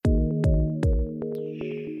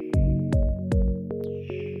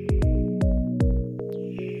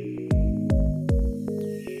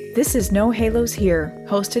This is No Halos Here,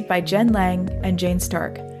 hosted by Jen Lang and Jane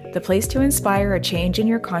Stark, the place to inspire a change in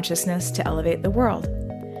your consciousness to elevate the world.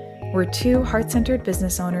 We're two heart-centered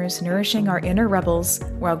business owners nourishing our inner rebels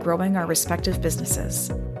while growing our respective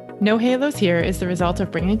businesses. No Halos Here is the result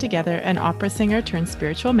of bringing together an opera singer turned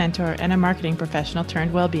spiritual mentor and a marketing professional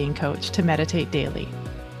turned well-being coach to meditate daily.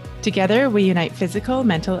 Together, we unite physical,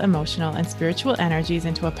 mental, emotional, and spiritual energies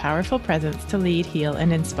into a powerful presence to lead, heal,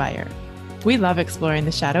 and inspire. We love exploring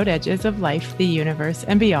the shadowed edges of life, the universe,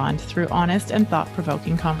 and beyond through honest and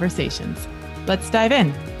thought-provoking conversations. Let's dive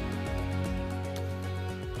in.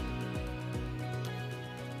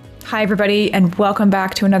 Hi, everybody, and welcome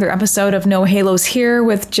back to another episode of No Halos Here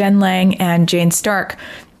with Jen Lang and Jane Stark.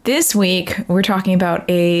 This week, we're talking about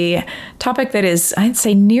a topic that is, I'd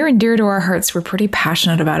say, near and dear to our hearts. We're pretty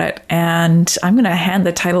passionate about it. And I'm going to hand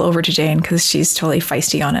the title over to Jane because she's totally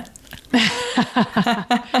feisty on it.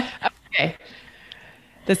 Okay.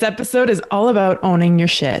 This episode is all about owning your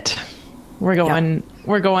shit. We're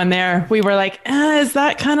going there. We were like, is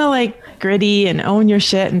that kind of like gritty and own your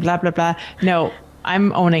shit and blah, blah, blah. No,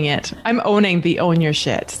 I'm owning it. I'm owning the own your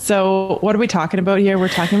shit. So what are we talking about here? We're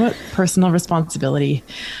talking about personal responsibility.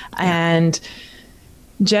 And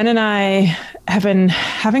Jen and I have been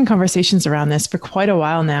having conversations around this for quite a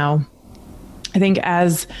while now. I think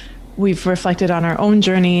as we've reflected on our own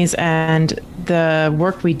journeys and the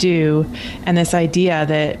work we do, and this idea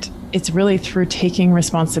that it's really through taking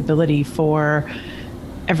responsibility for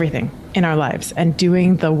everything in our lives and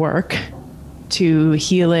doing the work to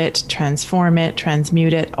heal it, transform it,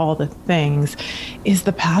 transmute it, all the things, is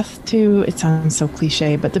the path to, it sounds so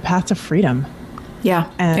cliche, but the path to freedom. Yeah,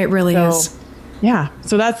 and it really is. Yeah.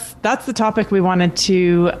 So that's the topic we wanted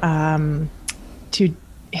to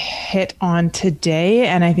hit on today.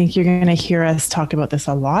 And I think you're going to hear us talk about this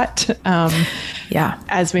a lot.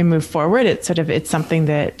 As we move forward, it's something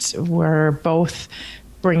that we're both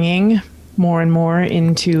bringing more and more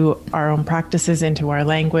into our own practices, into our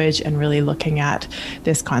language, and really looking at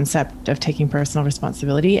this concept of taking personal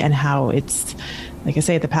responsibility and how it's, like I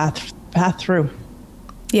say, the path through.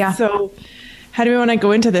 Yeah. So how do we want to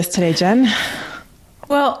go into this today, Jen?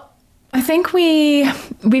 Well, I think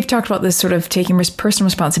we've talked about this sort of taking personal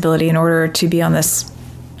responsibility in order to be on this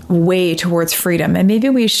way towards freedom. And maybe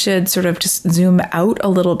we should sort of just zoom out a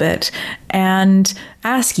little bit and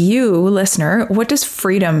ask you, listener, what does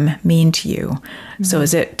freedom mean to you? Mm-hmm. So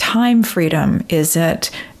is it time freedom? Is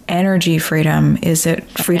it energy freedom? Is it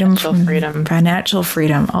financial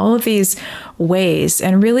freedom? All of these ways.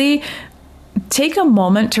 And really take a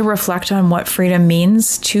moment to reflect on what freedom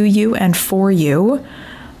means to you and for you.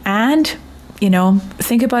 And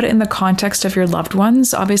think about it in the context of your loved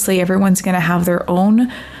ones. Obviously, everyone's going to have their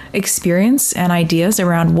own experience and ideas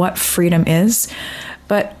around what freedom is.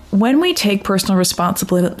 But when we take personal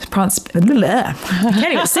responsibility, I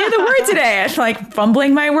can't even say the word today. I'm like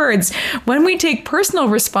fumbling my words. When we take personal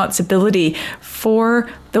responsibility for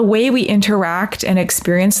the way we interact and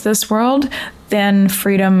experience this world, then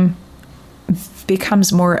freedom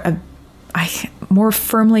becomes more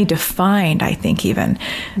firmly defined, I think even.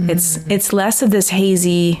 Mm-hmm. It's less of this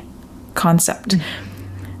hazy concept.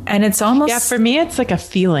 Mm-hmm. And it's almost... Yeah, for me, it's like a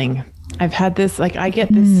feeling. I've had this, like I get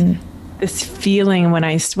this feeling when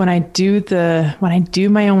I do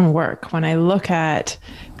my own work, when I look at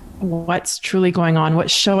what's truly going on,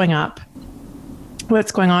 what's showing up,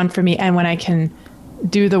 what's going on for me, and when I can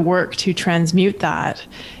do the work to transmute that,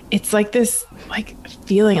 it's like this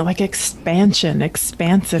feeling of expansiveness.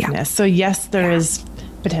 Yeah. So yes, there is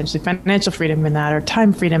potentially financial freedom in that, or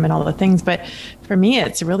time freedom and all the things. But for me,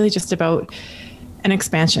 it's really just about an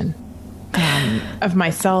expansion of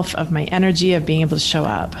myself, of my energy, of being able to show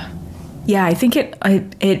up. Yeah, I think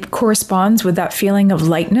it corresponds with that feeling of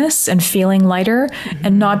lightness and feeling lighter, mm-hmm.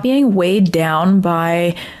 and not being weighed down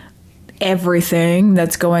by everything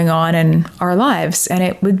that's going on in our lives. And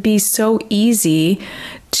it would be so easy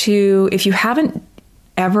to, if you haven't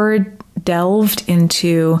ever delved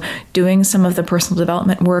into doing some of the personal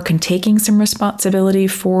development work and taking some responsibility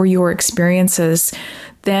for your experiences,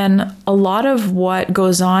 then a lot of what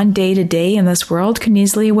goes on day to day in this world can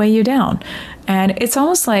easily weigh you down. And it's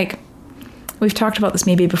almost like, we've talked about this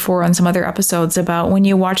maybe before on some other episodes, about when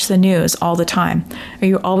you watch the news all the time, or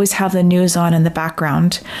you always have the news on in the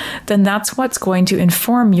background, then that's what's going to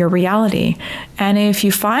inform your reality. And if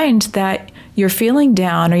you find that you're feeling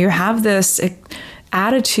down, or you have this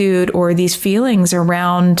attitude or these feelings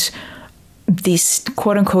around this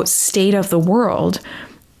quote unquote state of the world,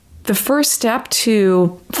 the first step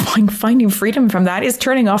to finding freedom from that is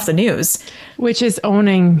turning off the news. Which is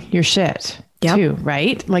owning your shit. Yep. too,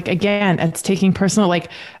 right? Like, again, it's taking personal, like,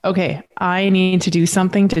 okay, I need to do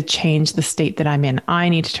something to change the state that I'm in. I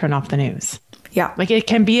need to turn off the news. Yeah. Like, it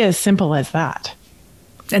can be as simple as that.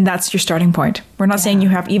 And that's your starting point. We're not saying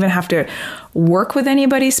you even have to work with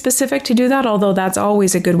anybody specific to do that, although that's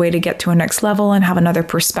always a good way to get to a next level and have another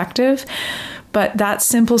perspective. But that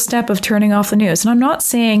simple step of turning off the news. And I'm not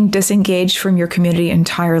saying disengage from your community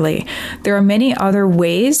entirely. There are many other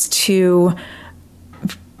ways to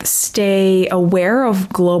stay aware of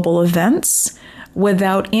global events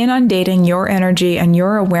without inundating your energy and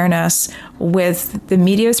your awareness with the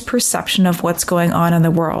media's perception of what's going on in the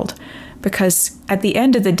world. Because at the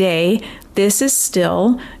end of the day, this is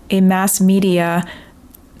still a mass media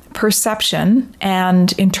perception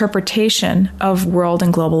and interpretation of world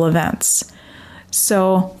and global events.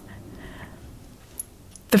 So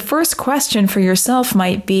the first question for yourself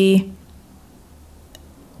might be,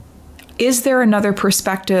 is there another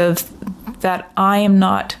perspective that I am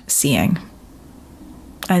not seeing?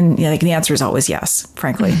 And the answer is always yes,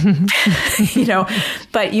 frankly.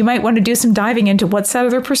 But you might want to do some diving into what's that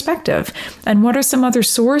other perspective and what are some other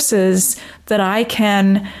sources that I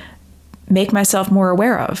can make myself more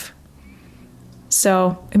aware of.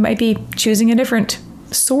 So it might be choosing a different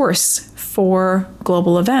source for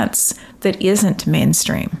global events that isn't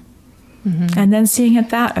mainstream, and then seeing if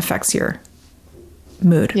that affects your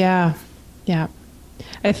mood. Yeah.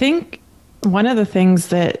 I think one of the things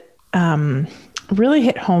that really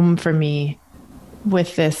hit home for me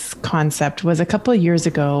with this concept was a couple of years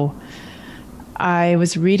ago, I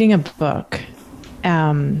was reading a book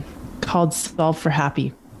called Solve for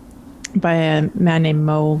Happy by a man named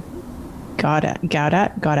Mo Gaudat.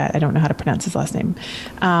 I don't know how to pronounce his last name.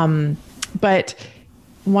 But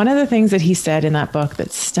one of the things that he said in that book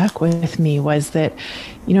that stuck with me was that,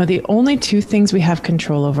 the only two things we have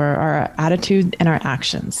control over are our attitude and our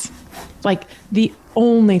actions. Like the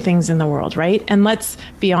only things in the world, right? And let's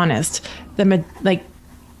be honest, the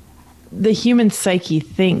human psyche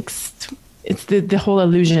thinks it's the whole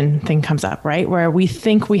illusion thing comes up, right? Where we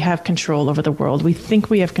think we have control over the world. We think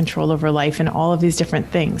we have control over life and all of these different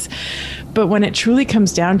things. But when it truly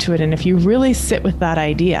comes down to it, and if you really sit with that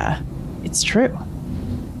idea, it's true.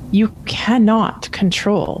 You cannot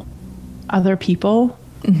control other people,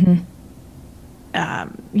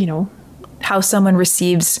 how someone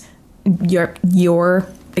receives your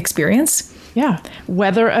experience. Yeah.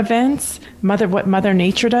 Weather events, what Mother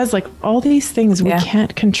Nature does, like all these things, we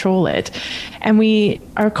can't control it. And we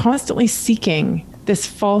are constantly seeking this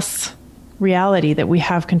false reality that we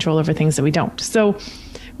have control over things that we don't. So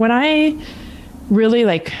when I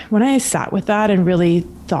sat with that and really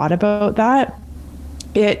thought about that,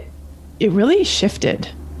 it really shifted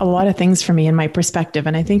a lot of things for me in my perspective.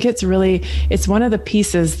 And I think it's one of the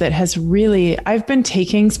pieces that has really, I've been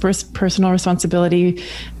taking personal responsibility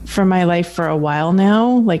for my life for a while now,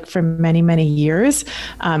 like for many, many years,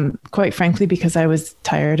 quite frankly, because I was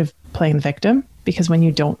tired of playing victim, because when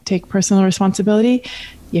you don't take personal responsibility,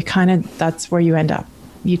 that's where you end up.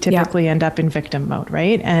 You typically end up in victim mode,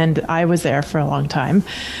 right? And I was there for a long time.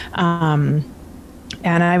 And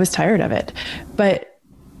I was tired of it. But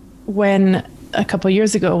when a couple of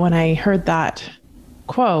years ago, when I heard that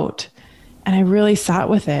quote and I really sat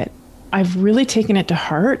with it, I've really taken it to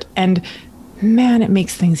heart, and man, it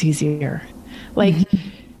makes things easier. Like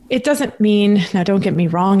it doesn't mean, now don't get me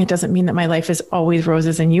wrong, it doesn't mean that my life is always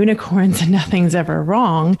roses and unicorns and nothing's ever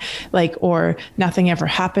wrong, or nothing ever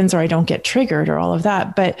happens, or I don't get triggered or all of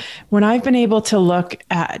that. But when I've been able to look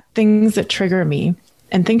at things that trigger me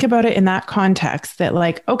and think about it in that context, that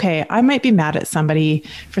okay, I might be mad at somebody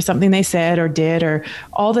for something they said or did, or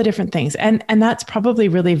all the different things. And that's probably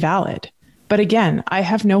really valid. But again, I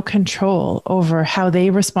have no control over how they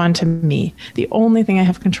respond to me. The only thing I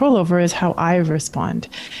have control over is how I respond.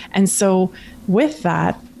 And so with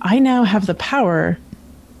that, I now have the power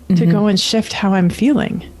to go and shift how I'm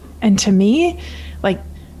feeling. And to me,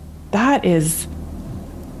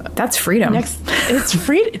 that's freedom. It's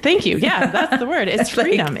free. Thank you. Yeah, that's the word. It's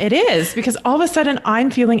freedom. It is, because all of a sudden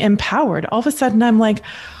I'm feeling empowered. All of a sudden I'm like,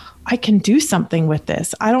 I can do something with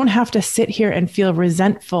this. I don't have to sit here and feel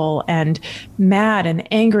resentful and mad and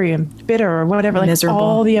angry and bitter or whatever, miserable.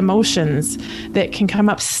 All the emotions that can come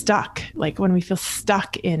up stuck, when we feel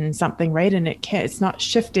stuck in something, right? And it's not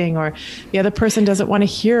shifting, or the other person doesn't want to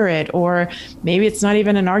hear it, or maybe it's not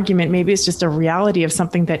even an argument. Maybe it's just a reality of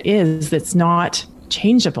something that's not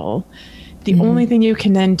changeable. The only thing you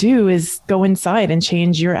can then do is go inside and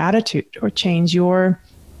change your attitude, or change your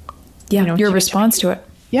response to it.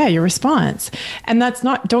 Yeah, your response. And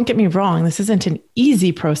don't get me wrong, this isn't an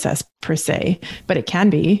easy process per se, but it can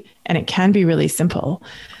be, and it can be really simple.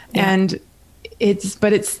 Yeah. And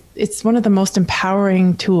it's one of the most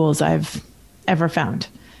empowering tools I've ever found,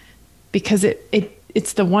 because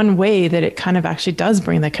it's the one way that it kind of actually does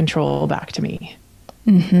bring the control back to me.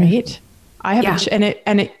 Right. I have,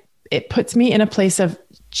 it puts me in a place of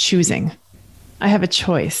choosing. I have a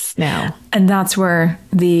choice now. And that's where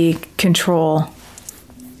the control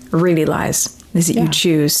really lies, is that you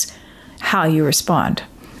choose how you respond,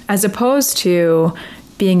 as opposed to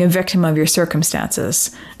being a victim of your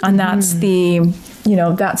circumstances. And that's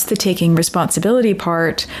that's the taking responsibility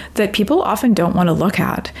part that people often don't want to look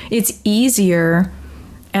at. It's easier,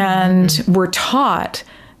 and we're taught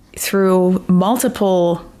through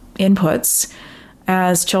multiple inputs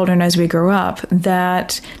as children, as we grow up,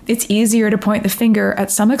 that it's easier to point the finger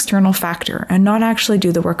at some external factor and not actually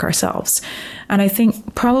do the work ourselves. And I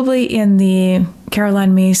think probably in the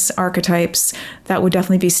Caroline Myss archetypes, that would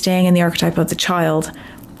definitely be staying in the archetype of the child,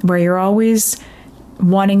 where you're always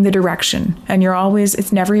wanting the direction, and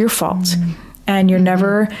it's never your fault. And you're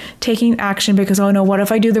never taking action because, oh no, what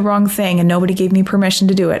if I do the wrong thing and nobody gave me permission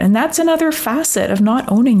to do it? And that's another facet of not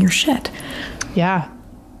owning your shit. Yeah.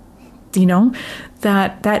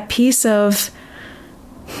 That piece of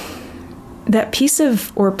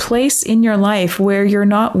or place in your life where you're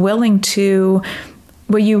not willing to,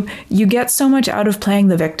 where you get so much out of playing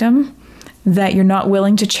the victim that you're not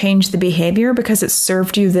willing to change the behavior because it's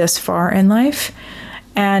served you this far in life.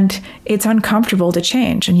 And it's uncomfortable to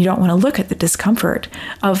change, and you don't want to look at the discomfort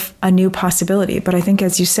of a new possibility. But I think,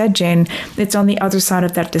 as you said, Jane, it's on the other side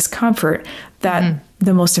of that discomfort that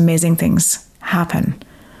the most amazing things happen.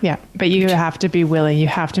 Yeah, but you have to be willing. You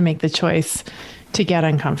have to make the choice to get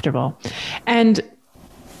uncomfortable. And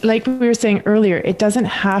like we were saying earlier, it doesn't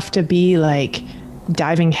have to be like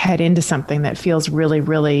diving head into something that feels really,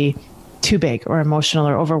 really too big or emotional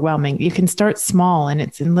or overwhelming. You can start small, and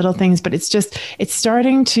it's in little things, but it's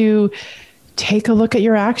starting to take a look at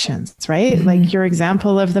your actions, right? Like your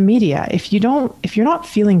example of the media. If you're not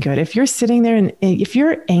feeling good, if you're sitting there and if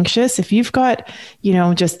you're anxious, if you've got,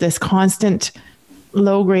 just this constant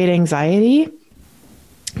low grade anxiety,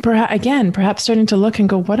 perhaps starting to look and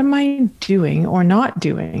go, what am I doing or not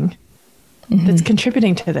doing that's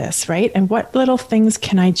contributing to this, right? And what little things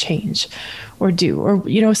can I change or do?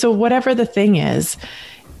 Or, so whatever the thing is,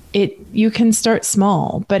 you can start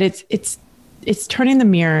small, but it's turning the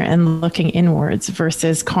mirror and looking inwards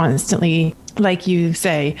versus constantly, like you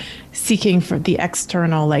say, seeking for the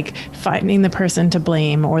external, like finding the person to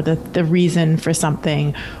blame or the reason for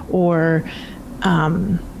something, or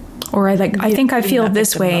I think I feel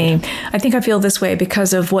this way. I think I feel this way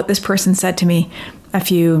because of what this person said to me a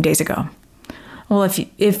few days ago. Well,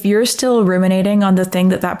 if you're still ruminating on the thing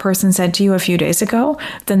that person said to you a few days ago,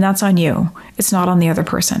 then that's on you. It's not on the other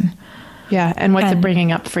person. Yeah. And what's it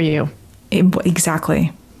bringing up for you?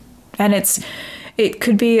 Exactly. And it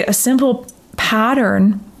could be a simple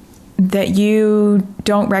pattern that you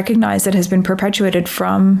don't recognize that has been perpetuated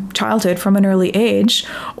from childhood, from an early age.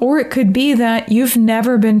 Or it could be that you've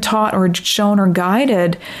never been taught or shown or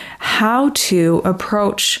guided how to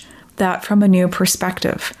approach that from a new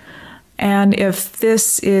perspective. And if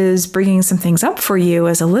this is bringing some things up for you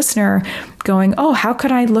as a listener, going, oh, how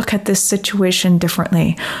could I look at this situation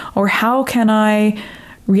differently? Or how can I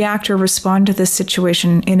react or respond to this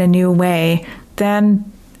situation in a new way?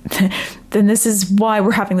 Then this is why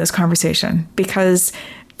we're having this conversation, because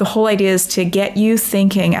the whole idea is to get you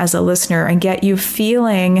thinking as a listener and get you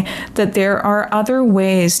feeling that there are other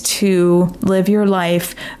ways to live your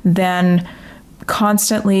life than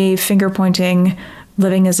constantly finger pointing,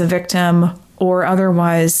 living as a victim, or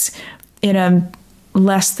otherwise in a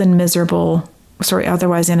otherwise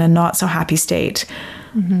in a not so happy state.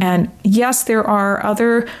 And yes, there are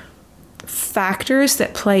other factors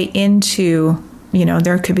that play into,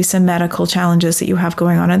 there could be some medical challenges that you have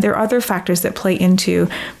going on, and there are other factors that play into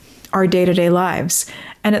our day-to-day lives.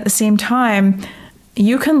 And at the same time,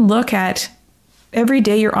 you can look at every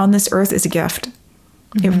day you're on this earth as a gift.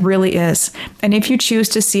 It really is. And if you choose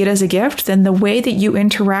to see it as a gift, then the way that you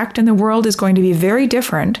interact in the world is going to be very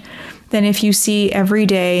different than if you see every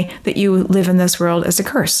day that you live in this world as a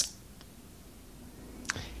curse.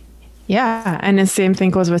 Yeah. And the same thing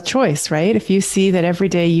goes with choice, right? If you see that every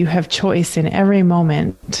day you have choice in every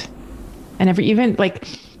moment, and even like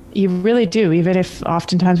you really do, even if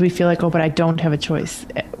oftentimes we feel like, oh, but I don't have a choice.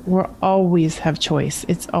 We'll always have choice.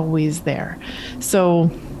 It's always there.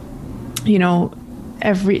 So,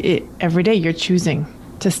 every day you're choosing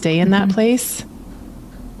to stay in that place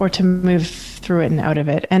or to move through it and out of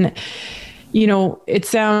it. And, it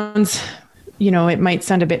sounds, it might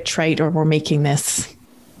sound a bit trite, or we're making this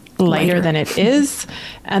lighter than it is.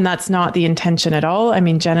 And that's not the intention at all. I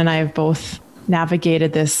mean, Jen and I have both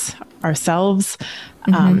navigated this ourselves.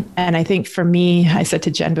 And I think for me, I said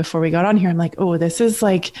to Jen before we got on here, I'm like, oh, this is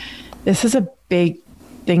a big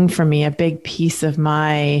thing for me, a big piece of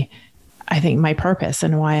my purpose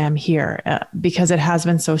and why I'm here, because it has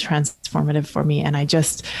been so transformative for me. And I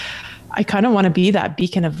kind of want to be that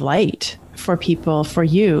beacon of light for people, for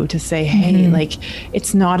you to say, hey, like,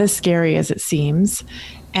 it's not as scary as it seems.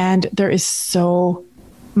 And there is so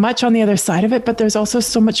much on the other side of it, but there's also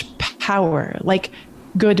so much power, like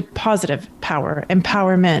good, positive power,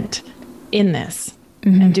 empowerment in this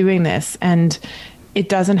and doing this. And it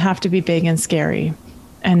doesn't have to be big and scary.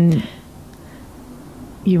 And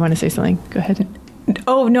you want to say something? Go ahead.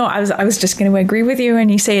 Oh, no, I was just going to agree with you. And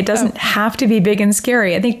you say it doesn't have to be big and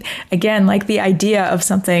scary. I think, again, like the idea of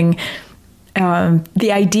something,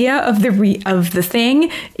 the idea of the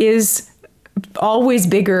thing is always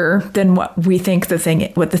bigger than what we think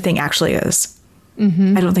what the thing actually is.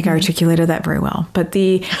 I don't think I articulated that very well, but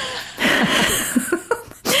it's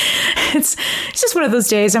just one of those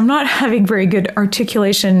days. I'm not having very good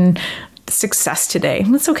articulation success today.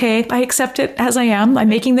 That's okay. I accept it as I am. I'm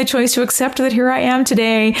making the choice to accept that here I am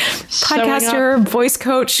today, podcaster, voice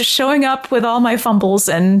coach, showing up with all my fumbles,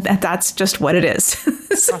 and that's just what it is.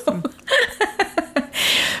 So, awesome.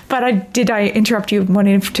 But did I interrupt you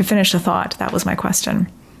wanting to finish the thought? That was my question.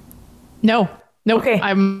 No. Okay.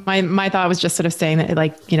 My thought was just sort of saying that,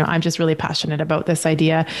 like, I'm just really passionate about this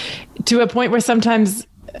idea to a point where sometimes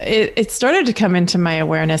it started to come into my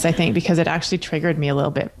awareness, I think, because it actually triggered me a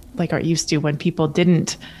little bit, like Art used to, when people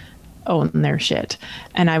didn't own their shit.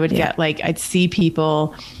 And I would get I'd see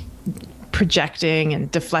people projecting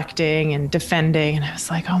and deflecting and defending. And I was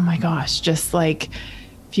like, oh my gosh, just like,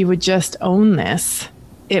 if you would just own this,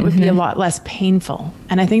 it would be a lot less painful.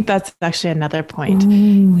 And I think that's actually another point.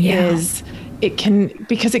 Is it can,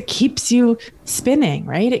 because it keeps you spinning,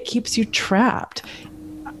 right? It keeps you trapped.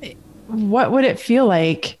 What would it feel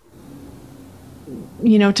like,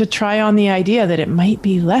 to try on the idea that it might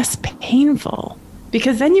be less painful?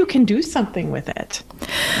 Because then you can do something with it.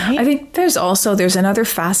 Right? I think there's another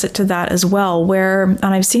facet to that as well, where, and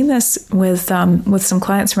I've seen this with some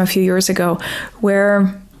clients from a few years ago,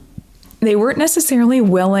 where they weren't necessarily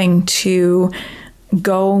willing to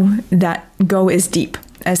go as deep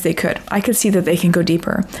as they could. I could see that they can go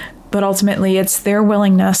deeper, but ultimately it's their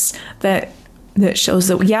willingness that shows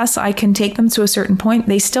that, yes, I can take them to a certain point.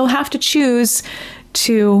 They still have to choose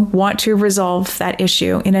to want to resolve that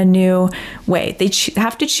issue in a new way. They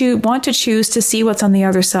have to want to choose to see what's on the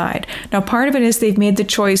other side. Now, part of it is they've made the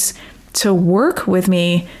choice to work with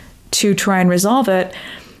me to try and resolve it,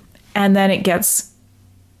 and then it gets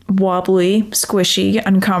wobbly, squishy,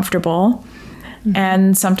 uncomfortable.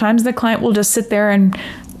 And sometimes the client will just sit there and,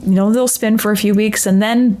 they'll spin for a few weeks, and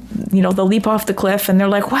then, they'll leap off the cliff and they're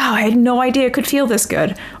like, wow, I had no idea it could feel this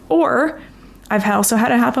good. Or I've also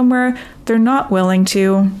had it happen where they're not willing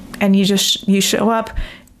to, and you show up,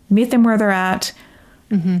 meet them where they're at,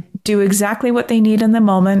 do exactly what they need in the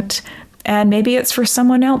moment. And maybe it's for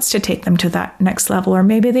someone else to take them to that next level, or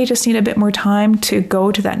maybe they just need a bit more time to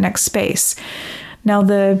go to that next space. Now,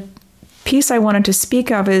 the piece I wanted to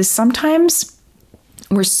speak of is sometimes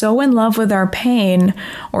we're so in love with our pain,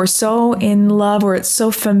 or so in love, or it's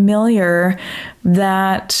so familiar,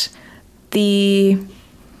 that the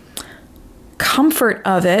comfort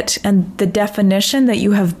of it and the definition that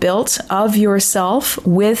you have built of yourself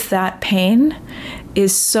with that pain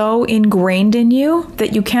is so ingrained in you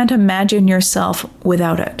that you can't imagine yourself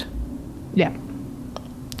without it. Yeah.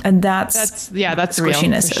 And that's squishiness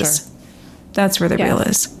real, is. Sure. That's where the real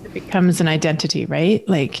is. It becomes an identity, right?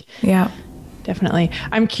 Like, yeah. Definitely.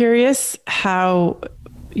 I'm curious how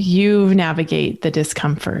you navigate the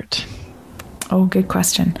discomfort. Oh, good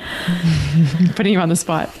question. Putting you on the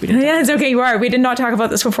spot. Yeah, it's okay. You are. We did not talk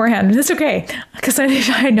about this beforehand. It's okay, because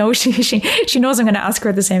I know she knows I'm going to ask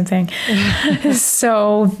her the same thing.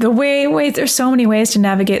 So there's so many ways to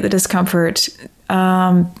navigate the discomfort.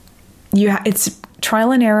 It's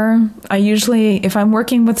trial and error. I usually, if I'm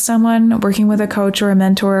working with someone, working with a coach or a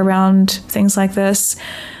mentor around things like this,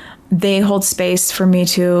 they hold space for me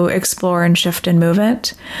to explore and shift and move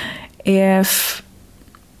it. If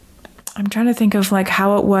I'm trying to think of like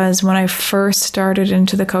how it was when I first started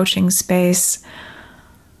into the coaching space,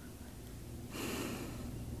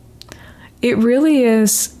 it really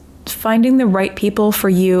is finding the right people for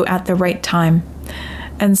you at the right time.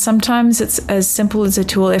 And sometimes it's as simple as a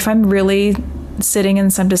tool. If I'm really sitting in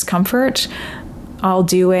some discomfort, I'll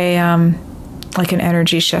do like an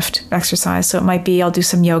energy shift exercise. So it might be I'll do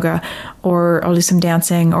some yoga, or I'll do some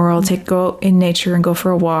dancing, or I'll go in nature and go for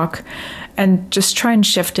a walk, and just try and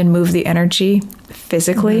shift and move the energy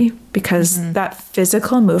physically, because that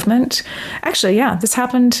physical movement, actually, yeah, this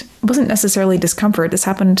happened, it wasn't necessarily discomfort. This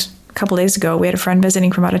happened a couple days ago. We had a friend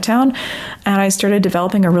visiting from out of town, and I started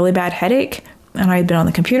developing a really bad headache, and I had been on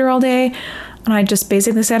the computer all day. And I just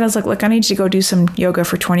basically said, I was like, look, I need you to go do some yoga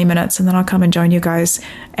for 20 minutes and then I'll come and join you guys.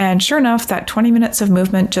 And sure enough, that 20 minutes of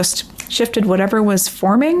movement just shifted whatever was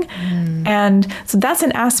forming. And so that's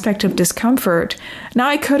an aspect of discomfort. Now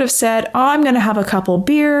I could have said, oh, I'm going to have a couple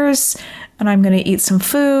beers and I'm going to eat some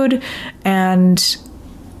food and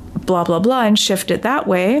blah, blah, blah, and shift it that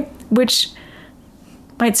way, which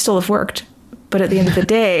might still have worked. But at the end of the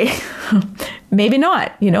day, maybe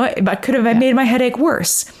not, I could have made my headache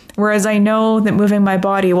worse. Whereas I know that moving my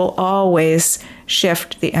body will always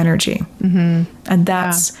shift the energy. And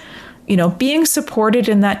that's, being supported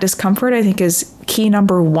in that discomfort, I think, is key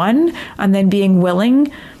number one. And then being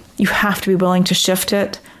willing, you have to be willing to shift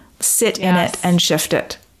it, sit in it and shift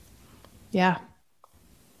it. Yeah.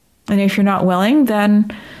 And if you're not willing,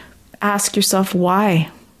 then ask yourself why.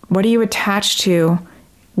 What are you attached to?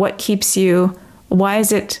 What keeps you? Why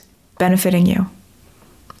is it benefiting you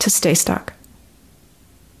to stay stuck?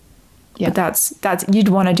 Yeah. But that's you'd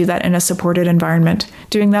want to do that in a supported environment.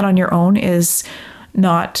 Doing that on your own is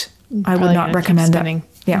not, I would not recommend that.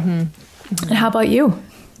 Yeah. And how about you?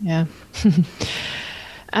 Yeah.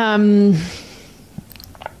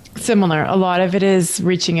 Similar. A lot of it is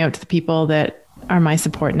reaching out to the people that are my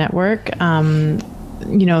support network.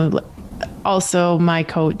 Also my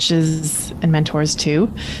coaches and mentors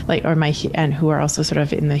too, and who are also sort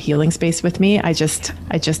of in the healing space with me. I just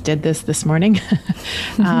did this morning.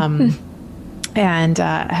 And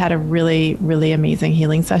had a really, really amazing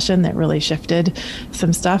healing session that really shifted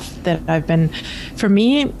some stuff that for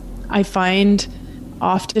me, I find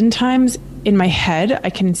oftentimes in my head, I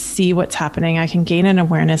can see what's happening. I can gain an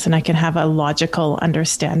awareness and I can have a logical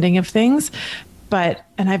understanding of things. And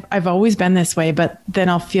I've always been this way, but then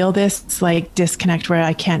I'll feel this like disconnect where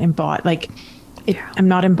I can't embody, I'm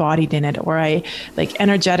not embodied in it, or I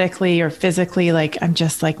energetically or physically, I'm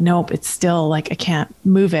just nope, it's still I can't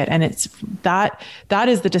move it. And it's that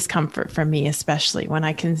is the discomfort for me, especially when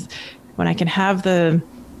I can have the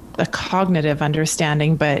cognitive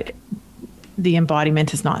understanding, but the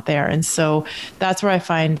embodiment is not there. And so that's where I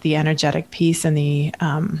find the energetic piece and the,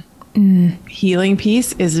 healing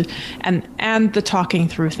piece is, and the talking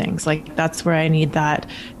through things. That's where I need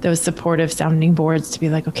those supportive sounding boards to be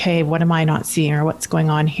okay, what am I not seeing, or what's going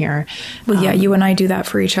on here? Well, yeah, you and I do that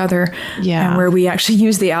for each other. Yeah. And where we actually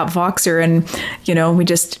use the app Voxer and,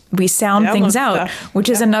 we sound things out, which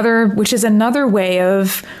is another way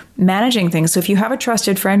of managing things. So if you have a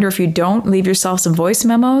trusted friend, or if you don't, leave yourself some voice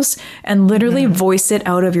memos and literally voice it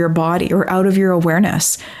out of your body or out of your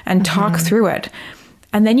awareness and talk through it.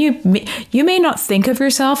 And then you may not think of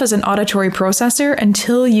yourself as an auditory processor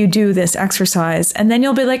until you do this exercise. And then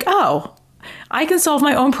you'll be like, oh, I can solve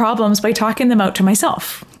my own problems by talking them out to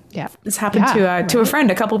myself. Yeah. This happened to a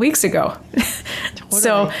friend a couple weeks ago. Totally.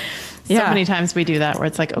 So many times we do that where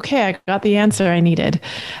it's okay, I got the answer I needed.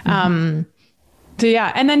 So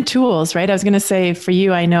yeah. And then tools, right? I was going to say for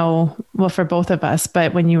you, I know, well, for both of us,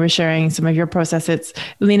 but when you were sharing some of your process, it's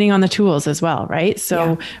leaning on the tools as well, right?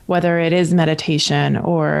 So whether it is meditation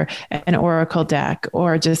or an oracle deck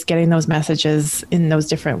or just getting those messages in those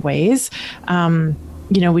different ways.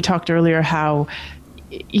 We talked earlier how,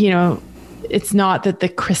 it's not that the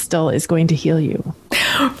crystal is going to heal you.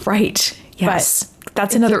 Right. Yes.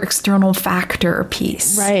 That's another external factor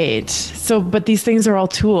piece. Right. So, but these things are all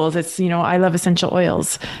tools. It's, I love essential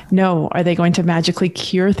oils. No. Are they going to magically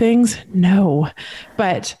cure things? No.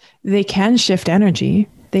 But they can shift energy.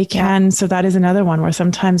 They can. Yeah. So that is another one where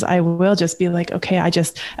sometimes I will just be okay, I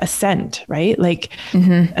just a scent, right?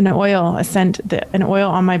 An oil, a scent, an oil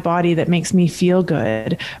on my body that makes me feel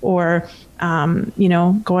good, or,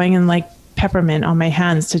 going and peppermint on my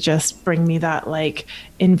hands to just bring me that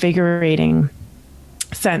invigorating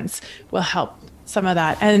sense will help some of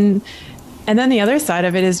that. And then the other side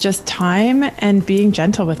of it is just time and being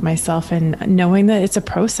gentle with myself and knowing that it's a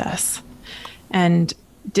process, and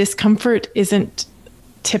discomfort isn't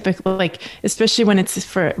typical, especially when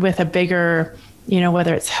it's with a bigger,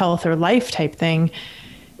 whether it's health or life type thing,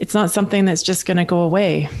 it's not something that's just going to go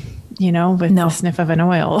away, with the sniff of an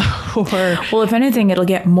oil. Well, if anything, it'll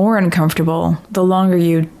get more uncomfortable the longer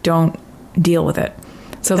you don't deal with it.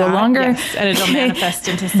 So the longer, yes, and it'll manifest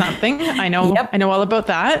into something. I know. Yep. I know all about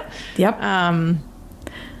that. Yep.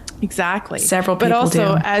 Exactly. Several people But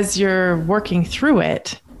also, do. as you're working through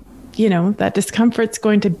it, that discomfort's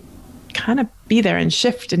going to kind of be there and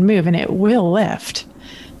shift and move, and it will lift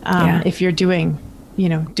if you're doing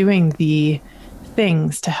the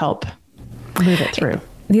things to help. move it through.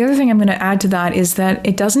 The other thing I'm going to add to that is that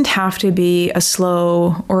it doesn't have to be a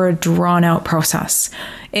slow or a drawn out process.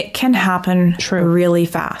 It can happen really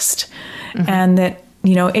fast. And that,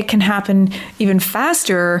 you know, it can happen even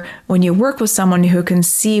faster when you work with someone who can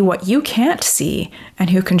see what you can't see and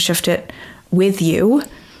who can shift it with you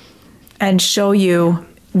and show you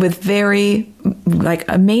with very like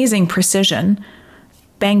amazing precision,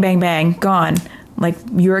 bang, bang, bang, gone. Like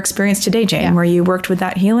your experience today, Jane, where you worked with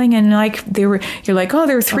that healing and like you're like, oh,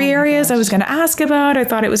 there were 3 areas I was going to ask about. I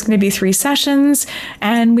thought it was going to be 3 sessions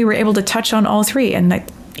and we were able to touch on all 3. And like,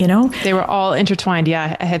 you know, they were all intertwined.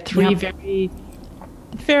 Yeah. I had 3 very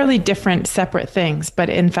fairly different separate things,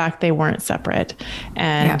 but in fact they weren't separate.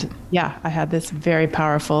 And I had this very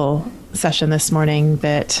powerful session this morning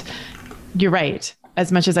that you're right. As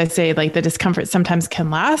much as I say, like the discomfort sometimes can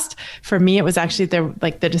last, for me, it was actually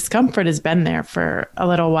the discomfort has been there for a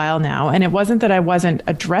little while now. And it wasn't that I wasn't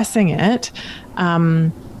addressing it,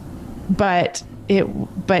 but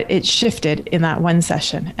it shifted in that one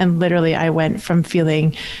session. And literally I went from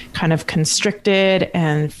feeling kind of constricted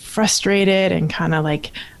and frustrated and kind of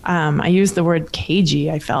like, I used the word cagey,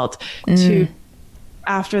 I felt, to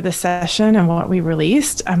after the session and what we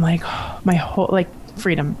released, I'm like, my whole, like,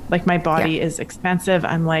 freedom, like my body is expansive.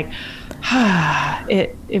 I'm like,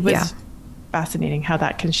 it was fascinating how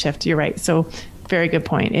that can shift. You're right. So very good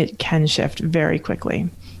point. It can shift very quickly.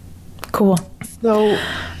 Cool. So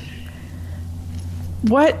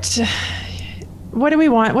what do we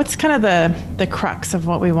want? What's kind of the crux of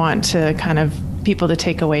what we want to kind of people to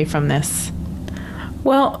take away from this?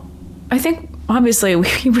 Well, I think obviously you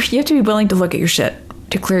have to be willing to look at your shit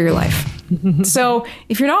to clear your life. So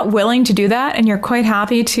if you're not willing to do that and you're quite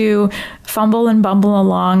happy to fumble and bumble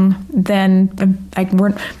along, then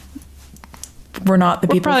we're not the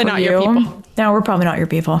people probably for not you. Your people. No, we're probably not your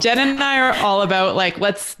people. Jen and I are all about like,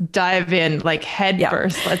 let's dive in, like head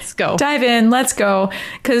first. Let's go. Dive in. Let's go.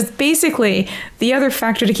 Because basically the other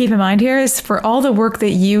factor to keep in mind here is for all the work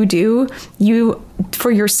that you do,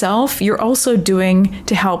 for yourself, you're also doing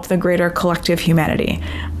to help the greater collective humanity.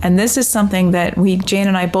 And this is something that Jane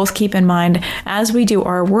and I both keep in mind as we do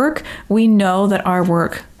our work. We know that our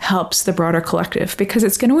work helps the broader collective because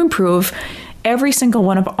it's going to improve every single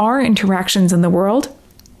one of our interactions in the world,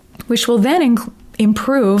 which will then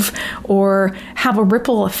improve or have a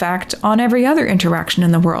ripple effect on every other interaction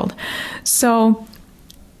in the world. So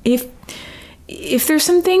if there's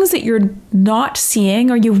some things that you're not seeing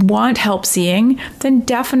or you want help seeing, then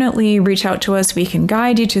definitely reach out to us. We can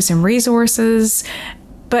guide you to some resources,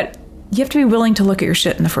 but you have to be willing to look at your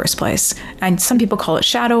shit in the first place. And some people call it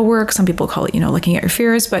shadow work. Some people call it, looking at your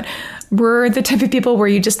fears, but we're the type of people where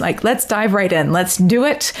you just like, let's dive right in. Let's do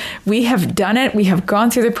it. We have done it. We have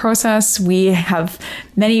gone through the process. We have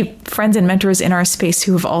many friends and mentors in our space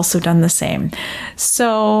who have also done the same.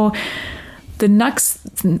 So the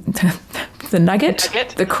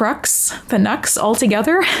crux, the nux all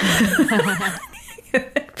together.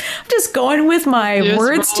 I'm just going with my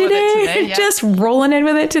words today. Just rolling in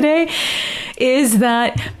with it today, is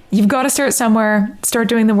that you've got to start somewhere, start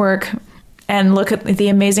doing the work, and look at the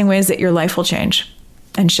amazing ways that your life will change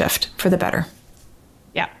and shift for the better.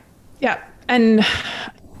 Yeah. Yeah. And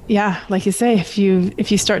yeah, like you say, if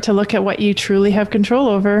you start to look at what you truly have control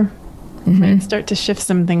over, might start to shift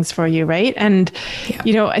some things for you, right? And,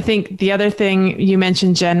 I think the other thing you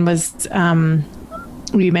mentioned, Jen, was,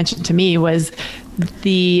 you mentioned to me was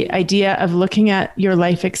the idea of looking at your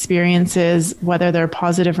life experiences, whether they're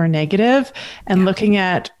positive or negative, and looking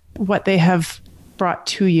at what they have brought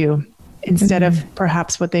to you instead of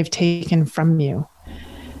perhaps what they've taken from you.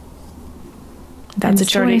 That's a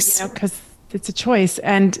choice. Because it's a choice.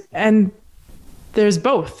 And there's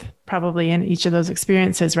both probably in each of those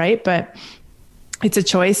experiences, right? But it's a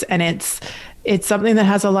choice, and it's something that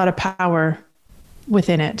has a lot of power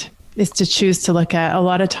within it. Is to choose to look at. A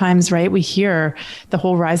lot of times, right, we hear the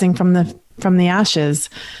whole rising from the ashes,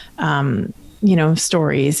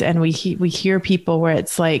 stories, and we hear people where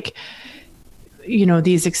it's like,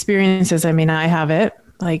 these experiences. I mean, I have it,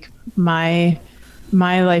 like my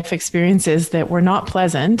life experiences that were not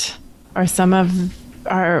pleasant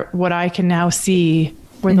are what I can now see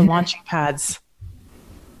were the launching pads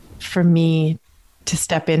for me to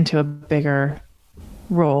step into a bigger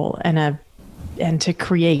role and to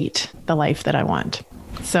create the life that I want.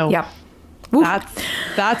 So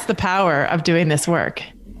that's the power of doing this work.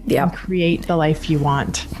 Yeah. Create the life you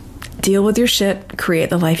want. Deal with your shit, create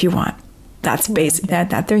the life you want. That's basic.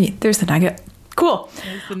 There's the nugget. Cool.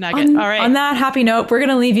 There's the nugget. All right. On that happy note, we're going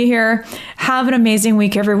to leave you here. Have an amazing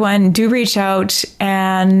week, everyone. Do reach out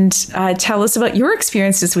and tell us about your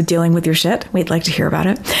experiences with dealing with your shit. We'd like to hear about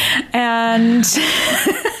it. And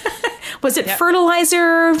was it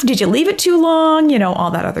fertilizer? Did you leave it too long? You know, all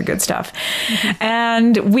that other good stuff.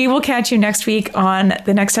 And we will catch you next week on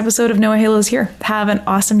the next episode of Noah Halos Here. Have an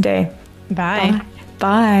awesome day. Bye.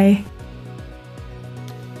 Bye.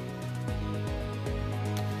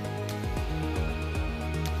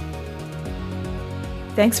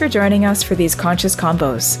 Thanks for joining us for these conscious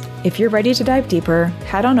combos. If you're ready to dive deeper,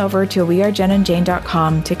 head on over to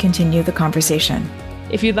wearejenandjane.com to continue the conversation.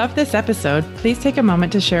 If you loved this episode, please take a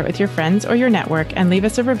moment to share it with your friends or your network and leave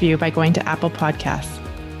us a review by going to Apple Podcasts.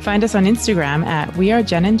 Find us on Instagram at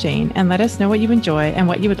wearejenandjane and let us know what you enjoy and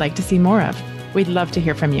what you would like to see more of. We'd love to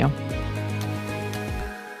hear from you.